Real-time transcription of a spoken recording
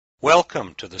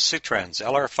Welcome to the SITRANS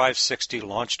LR560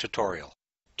 launch tutorial.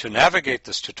 To navigate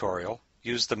this tutorial,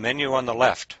 use the menu on the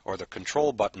left or the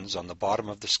control buttons on the bottom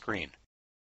of the screen.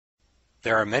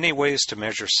 There are many ways to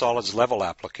measure solids level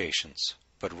applications,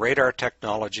 but radar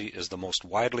technology is the most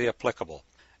widely applicable,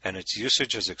 and its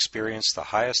usage has experienced the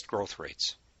highest growth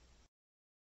rates.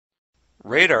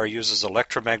 Radar uses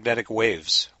electromagnetic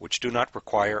waves, which do not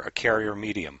require a carrier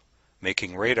medium,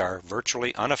 making radar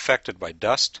virtually unaffected by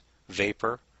dust,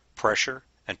 vapor, pressure,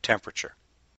 and temperature.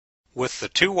 With the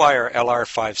 2-wire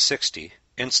LR560,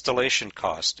 installation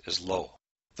cost is low.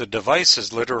 The device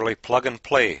is literally plug and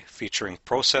play, featuring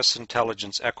process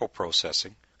intelligence echo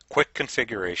processing, quick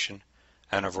configuration,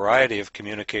 and a variety of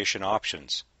communication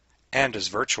options, and is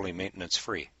virtually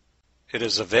maintenance-free. It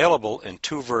is available in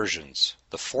two versions,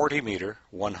 the 40 meter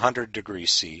 100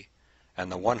 degrees C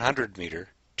and the 100 meter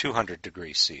 200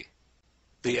 degrees C.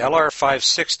 The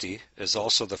LR560 is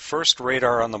also the first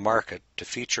radar on the market to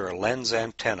feature a lens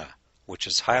antenna, which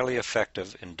is highly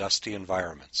effective in dusty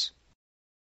environments.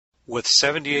 With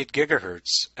 78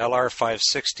 GHz,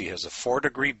 LR560 has a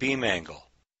 4-degree beam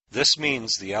angle. This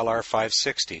means the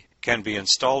LR560 can be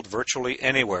installed virtually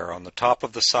anywhere on the top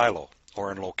of the silo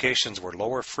or in locations where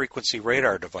lower frequency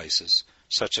radar devices,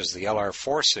 such as the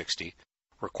LR460,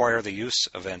 require the use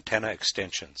of antenna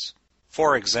extensions.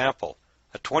 For example,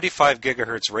 a 25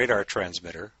 GHz radar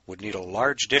transmitter would need a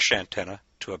large dish antenna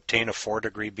to obtain a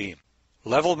 4-degree beam.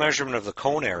 Level measurement of the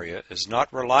cone area is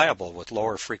not reliable with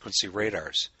lower frequency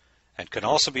radars, and can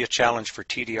also be a challenge for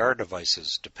TDR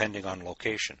devices depending on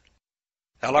location.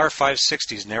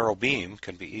 LR560's narrow beam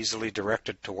can be easily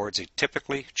directed towards a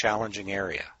typically challenging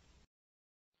area.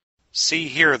 See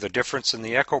here the difference in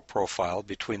the echo profile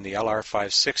between the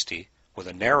LR560 with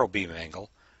a narrow beam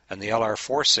angle and the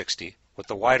LR460 with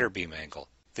the wider beam angle.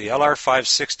 The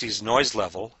LR560's noise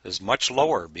level is much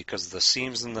lower because the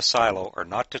seams in the silo are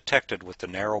not detected with the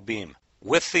narrow beam.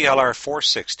 With the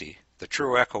LR460, the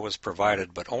true echo is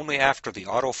provided, but only after the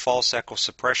auto false echo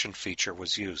suppression feature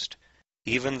was used.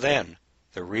 Even then,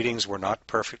 the readings were not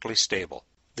perfectly stable.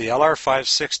 The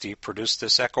LR560 produced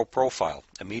this echo profile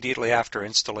immediately after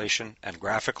installation and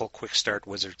graphical Quick Start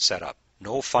Wizard setup.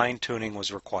 No fine-tuning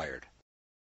was required.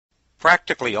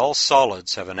 Practically all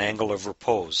solids have an angle of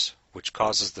repose, which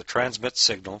causes the transmit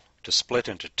signal to split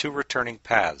into two returning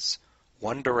paths,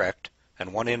 one direct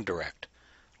and one indirect,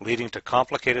 leading to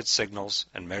complicated signals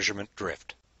and measurement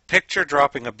drift. Picture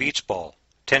dropping a beach ball,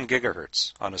 10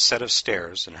 GHz, on a set of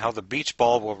stairs and how the beach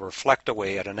ball will reflect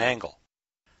away at an angle.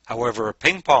 However, a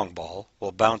ping pong ball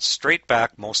will bounce straight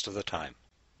back most of the time.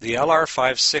 The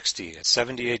LR560 at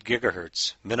 78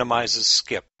 GHz minimizes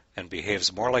skip and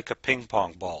behaves more like a ping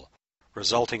pong ball,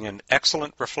 resulting in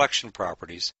excellent reflection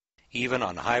properties even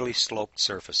on highly sloped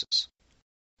surfaces.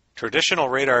 Traditional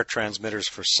radar transmitters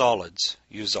for solids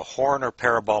use a horn or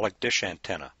parabolic dish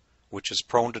antenna, which is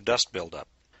prone to dust buildup.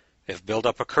 If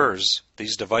buildup occurs,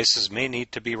 these devices may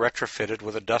need to be retrofitted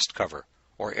with a dust cover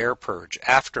or air purge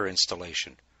after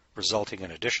installation, resulting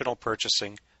in additional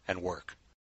purchasing and work.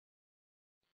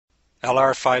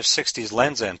 LR560's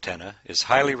lens antenna is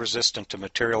highly resistant to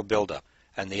material buildup,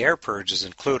 and the air purge is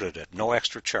included at no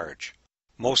extra charge.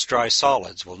 Most dry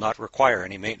solids will not require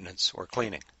any maintenance or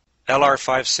cleaning.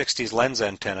 LR560's lens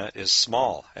antenna is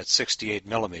small at 68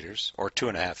 mm or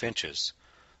 2.5 inches,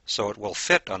 so it will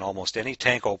fit on almost any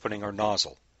tank opening or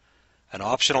nozzle. An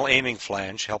optional aiming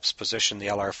flange helps position the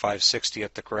LR560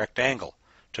 at the correct angle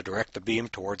to direct the beam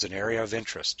towards an area of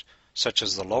interest, such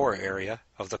as the lower area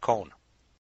of the cone.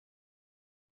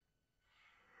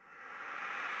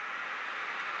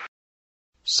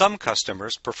 Some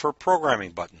customers prefer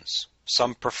programming buttons.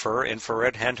 Some prefer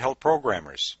infrared handheld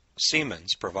programmers.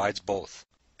 Siemens provides both.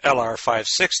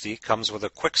 LR560 comes with a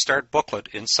Quick Start booklet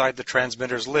inside the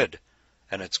transmitter's lid,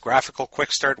 and its graphical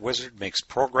Quick Start Wizard makes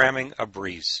programming a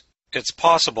breeze. It's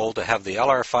possible to have the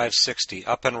LR560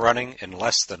 up and running in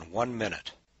less than 1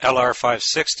 minute.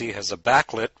 LR560 has a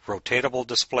backlit, rotatable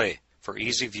display for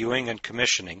easy viewing and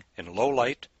commissioning in low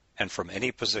light and from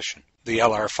any position. The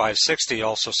LR560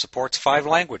 also supports 5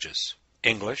 languages: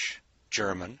 English,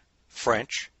 German,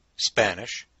 French,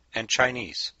 Spanish, and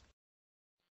Chinese.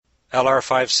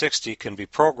 LR560 can be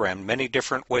programmed many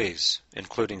different ways,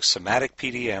 including Somatic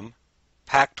PDM,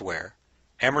 Pactware,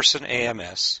 Emerson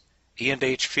AMS,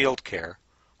 E&H Field Care,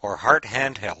 or Hart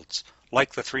handhelds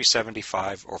like the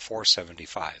 375 or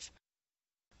 475.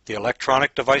 The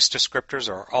electronic device descriptors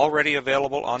are already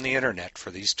available on the internet for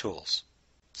these tools.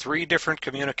 3 different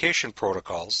communication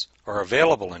protocols are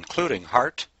available, including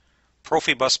Hart,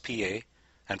 Profibus PA,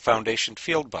 and Foundation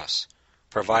Field Bus,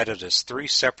 provided as 3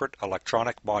 separate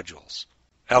electronic modules.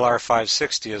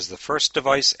 LR560 is the first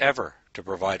device ever to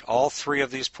provide all three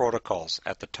of these protocols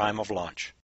at the time of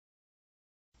launch.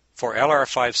 For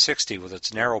LR560 with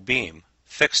its narrow beam,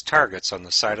 fixed targets on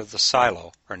the side of the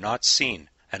silo are not seen,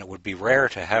 and it would be rare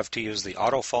to have to use the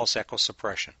auto false echo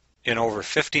suppression. In over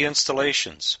 50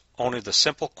 installations, only the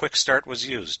simple quick start was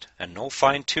used, and no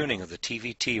fine-tuning of the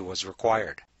TVT was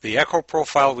required. The echo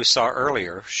profile we saw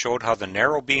earlier showed how the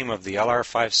narrow beam of the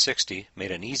LR560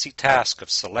 made an easy task of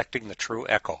selecting the true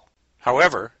echo.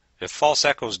 However, if false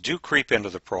echoes do creep into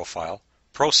the profile,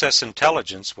 Process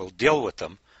Intelligence will deal with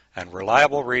them, and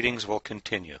reliable readings will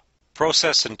continue.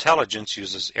 Process Intelligence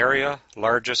uses area,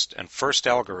 largest, and first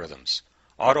algorithms,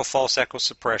 auto false echo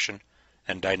suppression,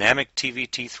 and dynamic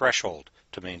TVT threshold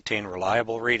to maintain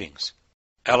reliable readings.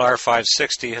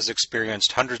 LR560 has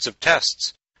experienced hundreds of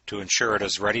tests to ensure it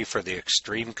is ready for the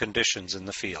extreme conditions in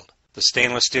the field. The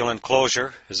stainless steel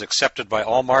enclosure is accepted by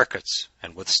all markets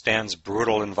and withstands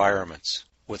brutal environments.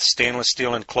 With stainless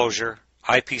steel enclosure,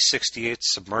 IP68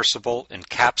 submersible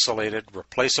encapsulated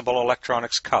replaceable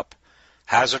electronics cup,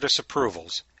 hazardous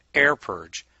approvals, air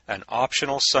purge, and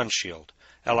optional sun shield,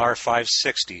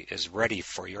 LR560 is ready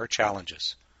for your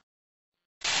challenges.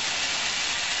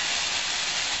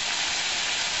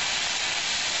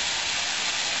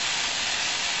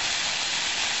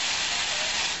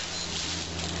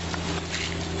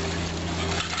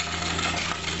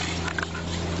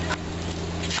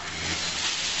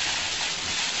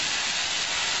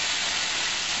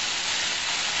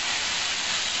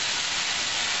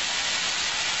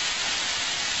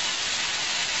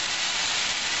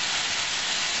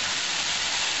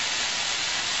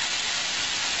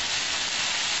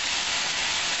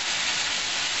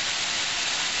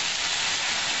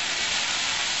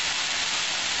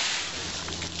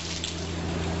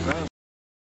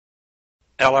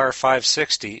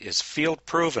 LR560 is field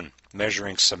proven,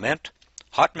 measuring cement,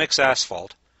 hot mix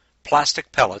asphalt,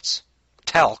 plastic pellets,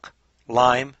 talc,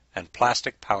 lime, and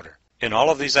plastic powder. In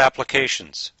all of these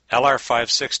applications,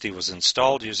 LR560 was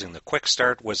installed using the Quick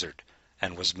Start Wizard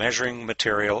and was measuring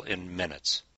material in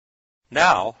minutes.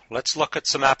 Now, let's look at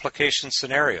some application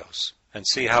scenarios and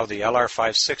see how the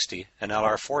LR560 and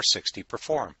LR460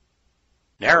 perform.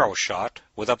 Narrow shot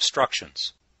with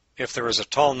obstructions. If there is a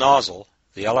tall nozzle,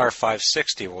 the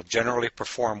LR560 will generally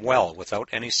perform well without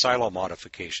any silo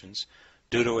modifications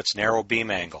due to its narrow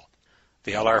beam angle.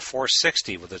 The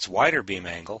LR460 with its wider beam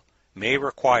angle may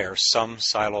require some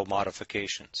silo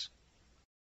modifications.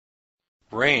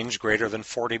 Range greater than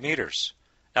 40 meters.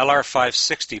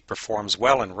 LR560 performs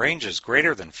well in ranges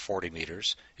greater than 40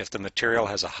 meters if the material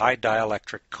has a high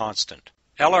dielectric constant.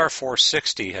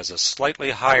 LR460 has a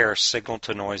slightly higher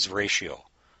signal-to-noise ratio.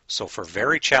 So for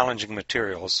very challenging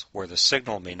materials where the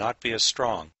signal may not be as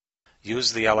strong,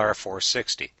 use the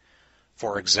LR460.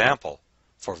 For example,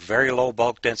 for very low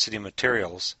bulk density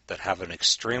materials that have an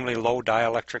extremely low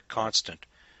dielectric constant,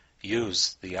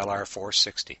 use the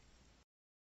LR460.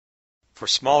 For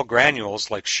small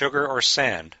granules like sugar or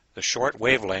sand, the short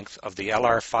wavelength of the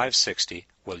LR560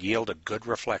 will yield a good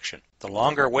reflection. The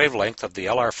longer wavelength of the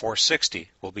LR460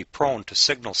 will be prone to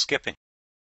signal skipping.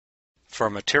 For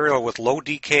material with low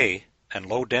decay and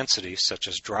low density, such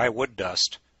as dry wood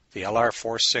dust, the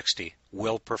LR460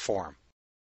 will perform.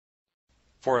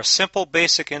 For a simple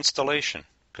basic installation,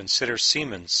 consider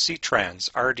Siemens SITRANS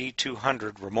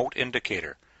RD200 remote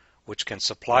indicator, which can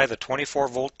supply the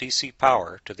 24-volt DC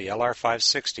power to the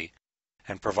LR560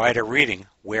 and provide a reading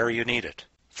where you need it.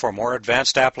 For more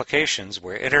advanced applications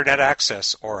where internet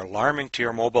access or alarming to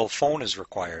your mobile phone is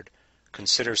required,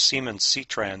 consider Siemens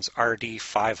SITRANS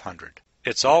RD500.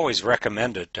 It's always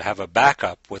recommended to have a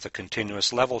backup with a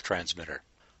continuous level transmitter.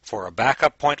 For a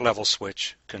backup point level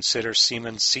switch, consider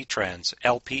Siemens SITRANS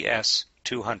LPS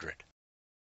 200.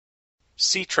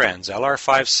 SITRANS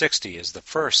LR560 is the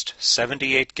first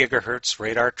 78 GHz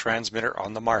radar transmitter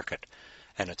on the market,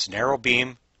 and its narrow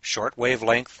beam, short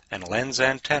wavelength, and lens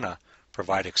antenna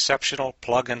provide exceptional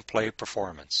plug-and-play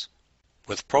performance.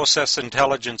 With Process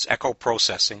Intelligence echo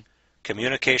processing,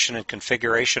 communication and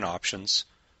configuration options,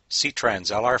 SITRANS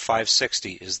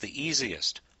LR560 is the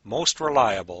easiest, most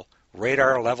reliable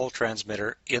radar level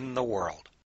transmitter in the world.